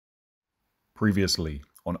Previously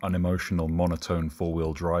on unemotional monotone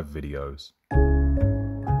four-wheel drive videos.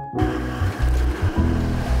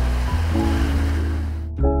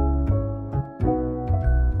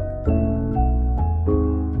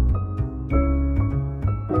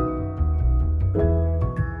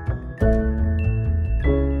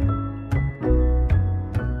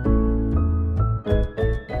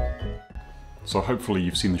 So hopefully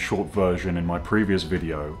you've seen the short version in my previous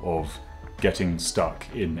video of getting stuck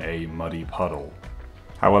in a muddy puddle.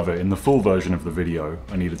 However, in the full version of the video,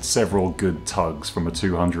 I needed several good tugs from a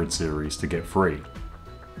 200 series to get free.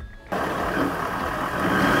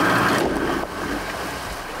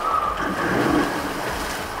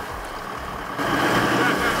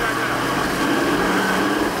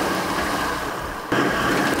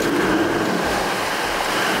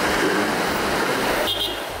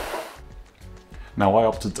 Now I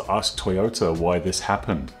opted to ask Toyota why this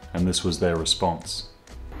happened, and this was their response.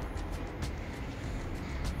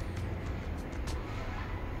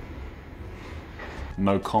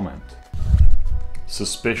 No comment.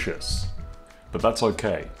 Suspicious. But that's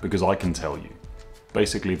okay, because I can tell you.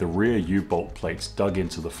 Basically, the rear U-bolt plates dug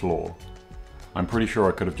into the floor. I'm pretty sure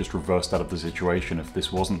I could have just reversed out of the situation if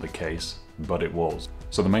this wasn't the case, but it was.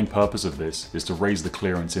 So the main purpose of this is to raise the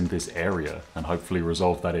clearance in this area and hopefully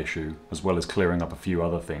resolve that issue, as well as clearing up a few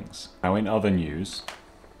other things. Now in other news,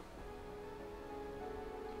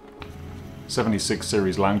 76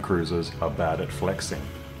 series landcruisers are bad at flexing.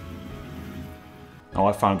 Now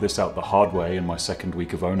I found this out the hard way in my second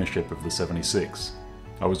week of ownership of the 76.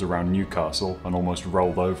 I was around Newcastle and almost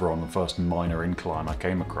rolled over on the first minor incline I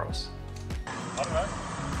came across. I don't know.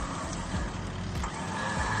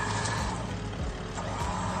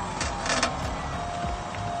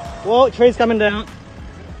 Whoa, tree's coming down.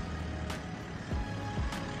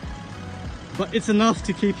 But it's enough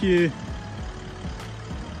to keep you...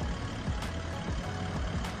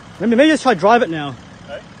 Maybe just try drive it now.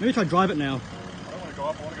 Hey? Maybe try drive it now. I don't want to go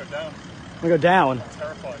up, I want to go down. I want to go down? I'm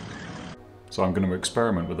terrified. So I'm going to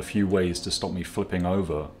experiment with a few ways to stop me flipping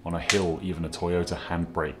over on a hill even a Toyota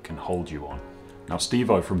handbrake can hold you on. Now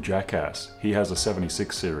Steve-O from Jackass, he has a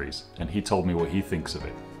 76 series, and he told me what he thinks of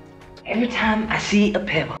it. Every time I see a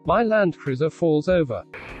pebble, my landcruiser falls over.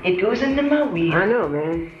 it goes into my wheel. I know,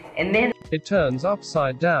 man. And then It turns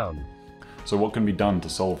upside down. So what can be done to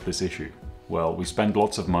solve this issue? Well, we spend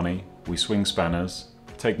lots of money, we swing spanners,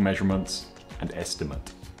 take measurements, and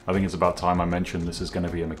estimate. I think it's about time I mentioned this is going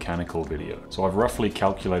to be a mechanical video. So I've roughly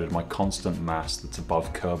calculated my constant mass that's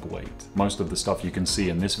above curb weight. Most of the stuff you can see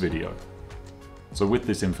in this video. So with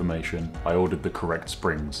this information, I ordered the correct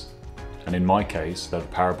springs. And in my case, they're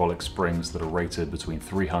parabolic springs that are rated between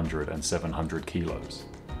 300 and 700 kilos.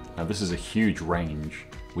 Now this is a huge range,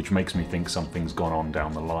 which makes me think something's gone on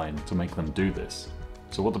down the line to make them do this.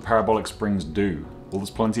 So what do parabolic springs do? Well, there's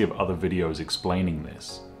plenty of other videos explaining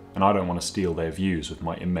this, and I don't want to steal their views with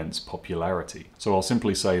my immense popularity. So I'll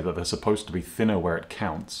simply say that they're supposed to be thinner where it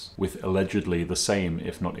counts, with allegedly the same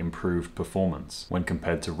if not improved performance when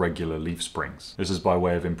compared to regular leaf springs. This is by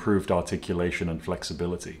way of improved articulation and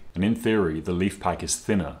flexibility. And in theory, the leaf pack is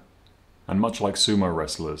thinner. And much like sumo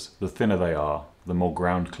wrestlers, the thinner they are, the more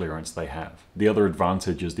ground clearance they have. The other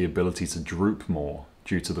advantage is the ability to droop more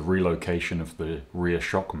due to the relocation of the rear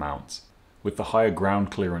shock mounts. With the higher ground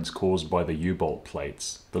clearance caused by the U-bolt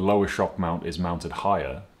plates, the lower shock mount is mounted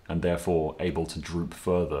higher and therefore able to droop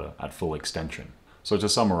further at full extension. So to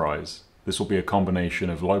summarize, this will be a combination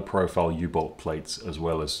of low-profile U-bolt plates as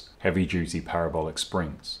well as heavy-duty parabolic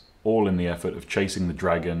springs, all in the effort of chasing the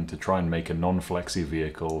dragon to try and make a non-flexy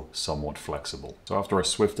vehicle somewhat flexible. So after a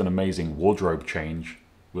swift and amazing wardrobe change,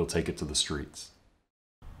 we'll take it to the streets.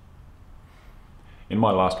 In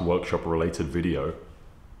my last workshop-related video,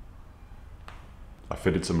 I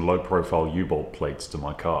fitted some low-profile U-bolt plates to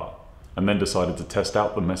my car, and then decided to test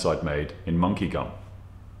out the mess I'd made in monkey gum.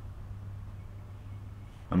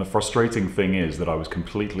 And the frustrating thing is that I was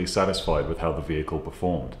completely satisfied with how the vehicle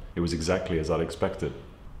performed. It was exactly as I'd expected,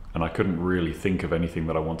 and I couldn't really think of anything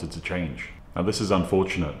that I wanted to change. Now this is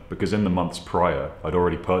unfortunate, because in the months prior, I'd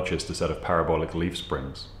already purchased a set of parabolic leaf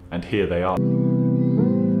springs, and here they are.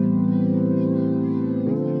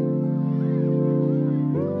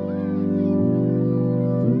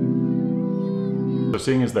 So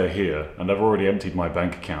seeing as they're here, and I've already emptied my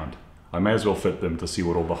bank account, I may as well fit them to see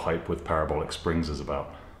what all the hype with parabolic springs is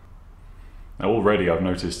about. Now already I've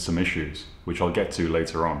noticed some issues, which I'll get to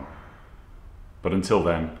later on. But until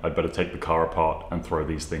then, I'd better take the car apart and throw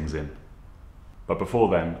these things in. But before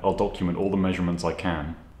then, I'll document all the measurements I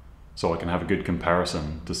can, so I can have a good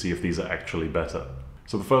comparison to see if these are actually better.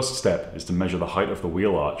 So the first step is to measure the height of the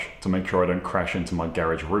wheel arch to make sure I don't crash into my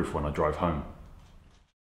garage roof when I drive home.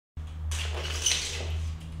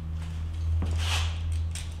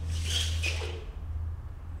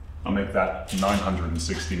 I'll make that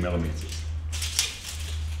 960 millimeters.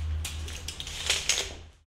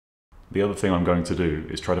 The other thing I'm going to do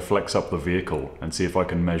is try to flex up the vehicle and see if I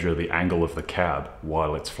can measure the angle of the cab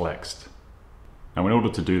while it's flexed. Now, in order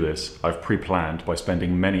to do this, I've pre-planned by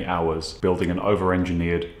spending many hours building an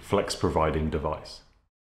over-engineered flex-providing device.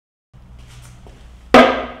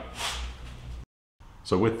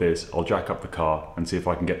 So with this, I'll jack up the car and see if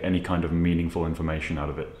I can get any kind of meaningful information out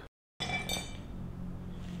of it.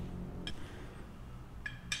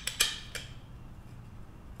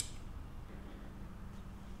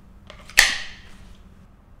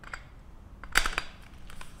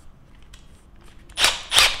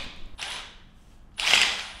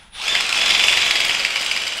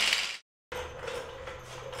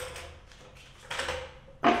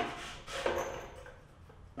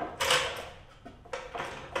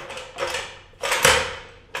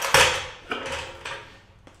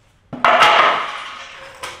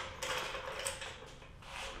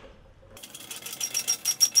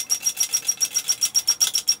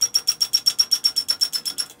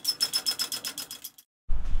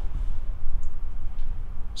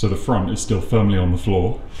 So the front is still firmly on the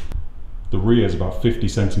floor. The rear is about 50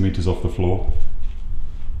 centimeters off the floor,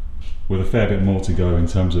 with a fair bit more to go in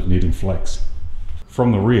terms of needing flex.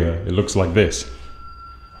 From the rear, it looks like this,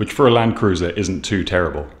 which for a Land Cruiser isn't too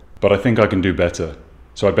terrible, but I think I can do better.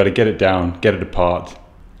 So I better get it down, get it apart,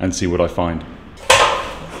 and see what I find.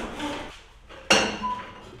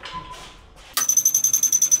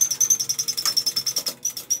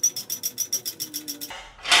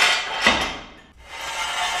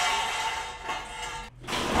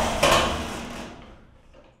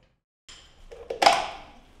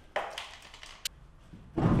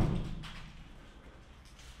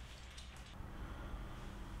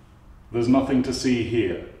 There's nothing to see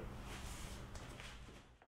here.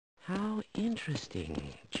 How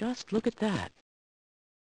interesting. Just look at that.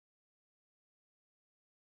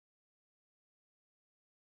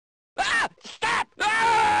 Ah! Stop!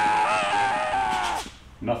 Ah!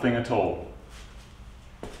 Nothing at all.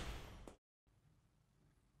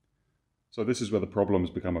 So this is where the problems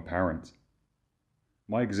become apparent.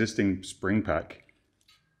 My existing spring pack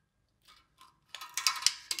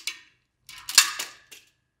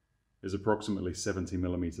is approximately 70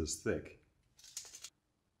 millimeters thick,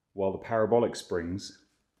 while the parabolic springs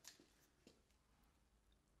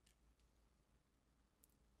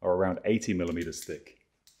are around 80 millimeters thick.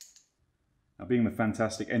 Now, being the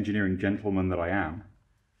fantastic engineering gentleman that I am,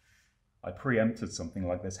 I preempted something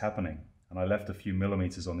like this happening, and I left a few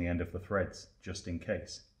millimeters on the end of the threads, just in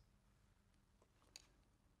case.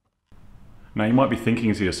 Now you might be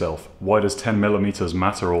thinking to yourself, why does 10 millimeters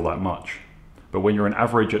matter all that much? But when you're an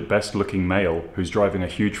average at best looking male who's driving a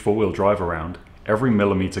huge four-wheel drive around, every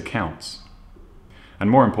millimeter counts. And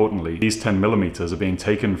more importantly, these 10 millimeters are being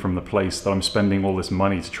taken from the place that I'm spending all this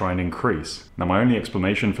money to try and increase. Now my only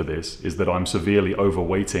explanation for this is that I'm severely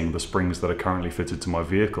overweighting the springs that are currently fitted to my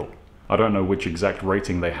vehicle. I don't know which exact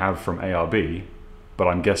rating they have from ARB, but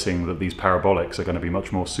I'm guessing that these parabolics are going to be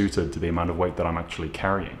much more suited to the amount of weight that I'm actually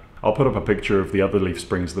carrying. I'll put up a picture of the other leaf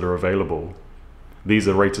springs that are available. These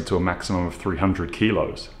are rated to a maximum of 300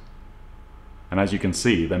 kilos. And as you can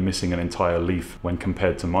see, they're missing an entire leaf when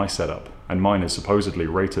compared to my setup. And mine is supposedly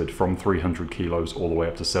rated from 300 kilos all the way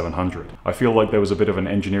up to 700. I feel like there was a bit of an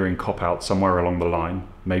engineering cop-out somewhere along the line.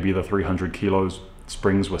 Maybe the 300 kilos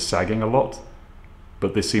springs were sagging a lot,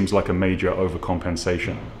 but this seems like a major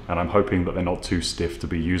overcompensation. And I'm hoping that they're not too stiff to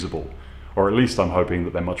be usable. Or at least I'm hoping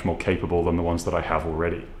that they're much more capable than the ones that I have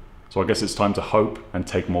already. So I guess it's time to hope and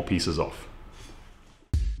take more pieces off.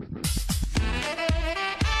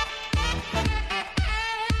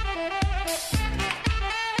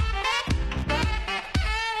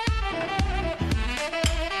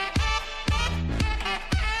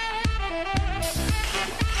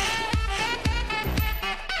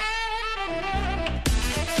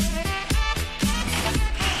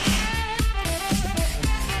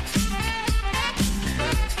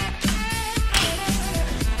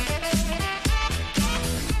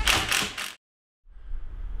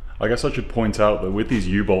 I guess I should point out that with these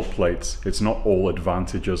U-bolt plates, it's not all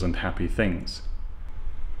advantages and happy things.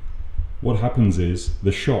 What happens is,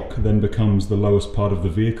 the shock then becomes the lowest part of the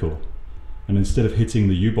vehicle, and instead of hitting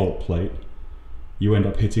the U-bolt plate, you end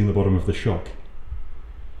up hitting the bottom of the shock.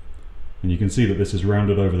 And you can see that this is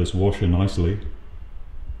rounded over this washer nicely,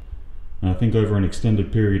 and I think over an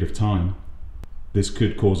extended period of time, this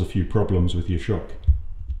could cause a few problems with your shock.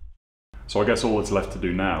 So I guess all that's left to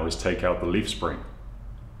do now is take out the leaf spring.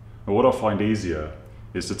 And what I find easier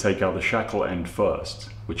is to take out the shackle end first,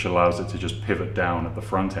 which allows it to just pivot down at the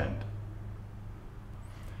front end.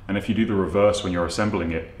 And if you do the reverse when you're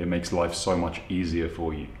assembling it, it makes life so much easier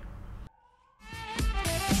for you.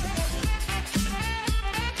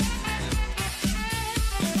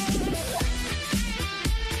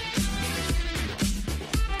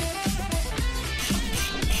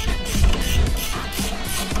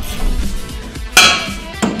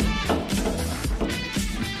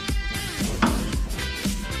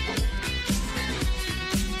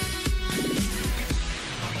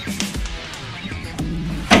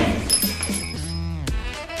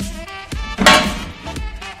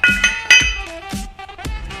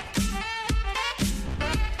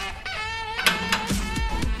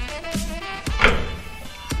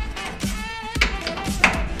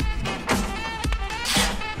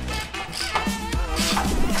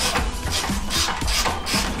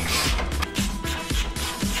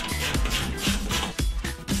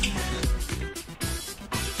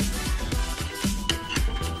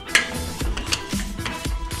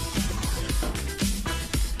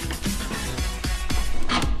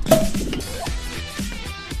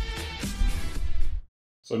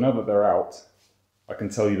 So now that they're out, I can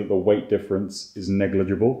tell you that the weight difference is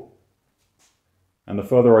negligible. And the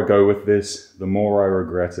further I go with this, the more I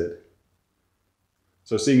regret it.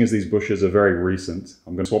 So seeing as these bushes are very recent,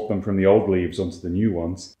 I'm going to swap them from the old leaves onto the new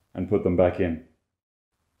ones and put them back in.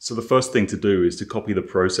 So the first thing to do is to copy the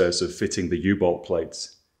process of fitting the U-bolt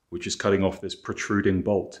plates, which is cutting off this protruding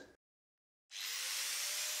bolt.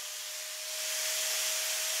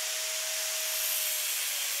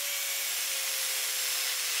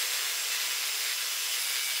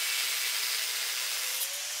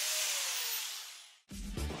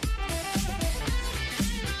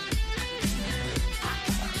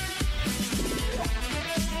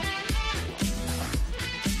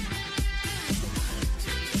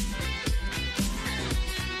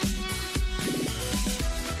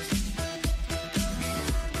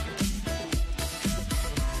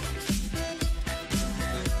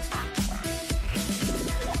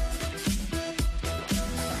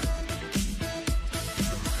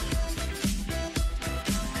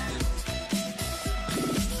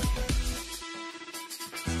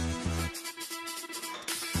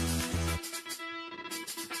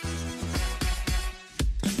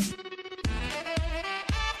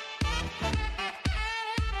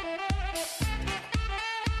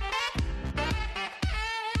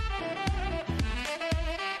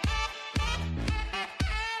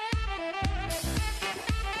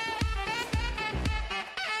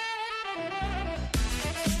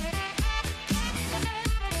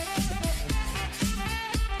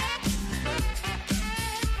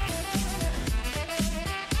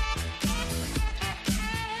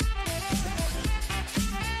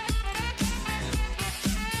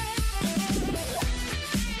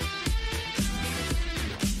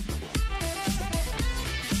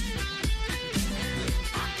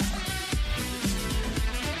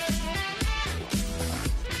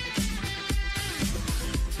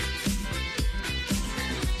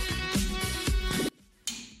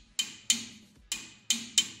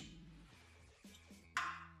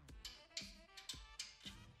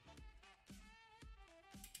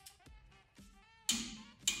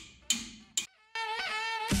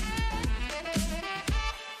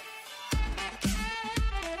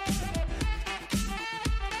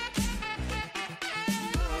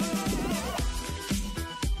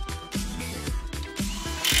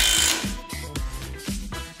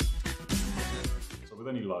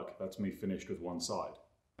 Any luck, that's me finished with one side.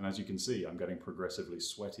 And as you can see, I'm getting progressively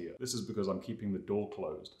sweatier. This is because I'm keeping the door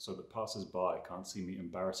closed so that passers-by can't see me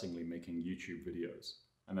embarrassingly making YouTube videos.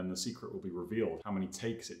 And then the secret will be revealed, how many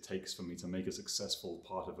takes it takes for me to make a successful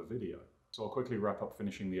part of a video. So I'll quickly wrap up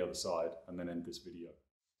finishing the other side and then end this video.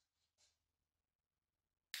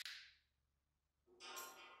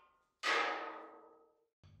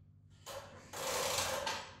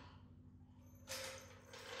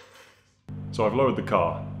 So I've lowered the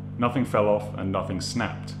car. Nothing fell off and nothing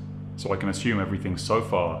snapped. So I can assume everything so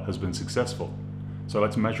far has been successful. So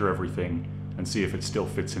let's measure everything and see if it still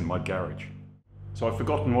fits in my garage. So I've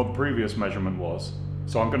forgotten what the previous measurement was,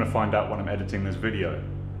 so I'm going to find out when I'm editing this video.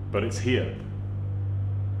 But it's here.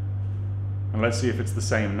 And let's see if it's the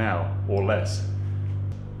same now, or less.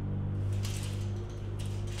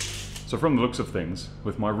 So from the looks of things,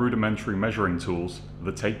 with my rudimentary measuring tools,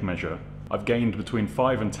 the tape measure, I've gained between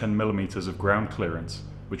 5 and 10 millimeters of ground clearance,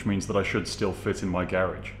 which means that I should still fit in my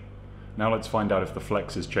garage. Now let's find out if the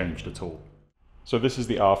flex is changed at all. So this is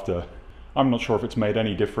the after. I'm not sure if it's made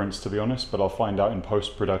any difference, to be honest, but I'll find out in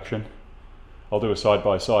post-production. I'll do a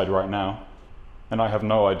side-by-side right now, and I have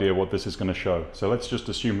no idea what this is going to show, so let's just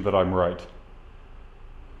assume that I'm right.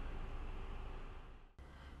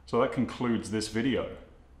 So that concludes this video.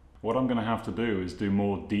 What I'm going to have to do is do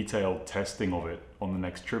more detailed testing of it on the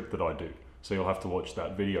next trip that I do, so you'll have to watch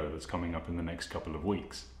that video that's coming up in the next couple of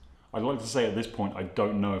weeks. I'd like to say at this point I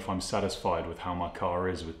don't know if I'm satisfied with how my car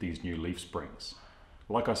is with these new leaf springs.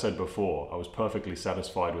 Like I said before, I was perfectly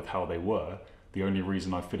satisfied with how they were. The only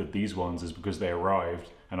reason I fitted these ones is because they arrived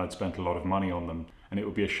and I'd spent a lot of money on them, and it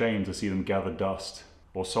would be a shame to see them gather dust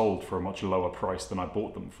or sold for a much lower price than I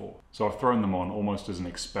bought them for. So I've thrown them on almost as an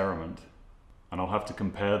experiment, and I'll have to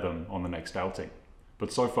compare them on the next outing.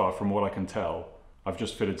 But so far, from what I can tell, I've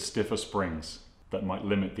just fitted stiffer springs that might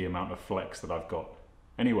limit the amount of flex that I've got.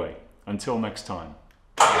 Anyway, until next time.